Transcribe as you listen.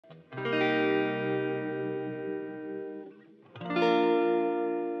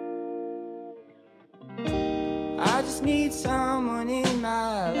just need someone in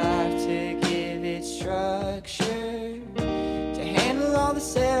my life to give it structure, to handle all the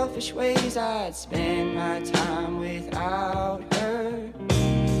selfish ways I'd spend my time without her.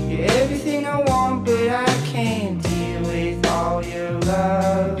 You're everything I want, but I can't deal with all your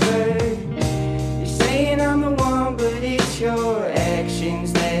lovers. You're saying I'm the one, but it's your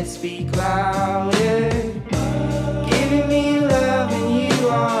actions that speak loud.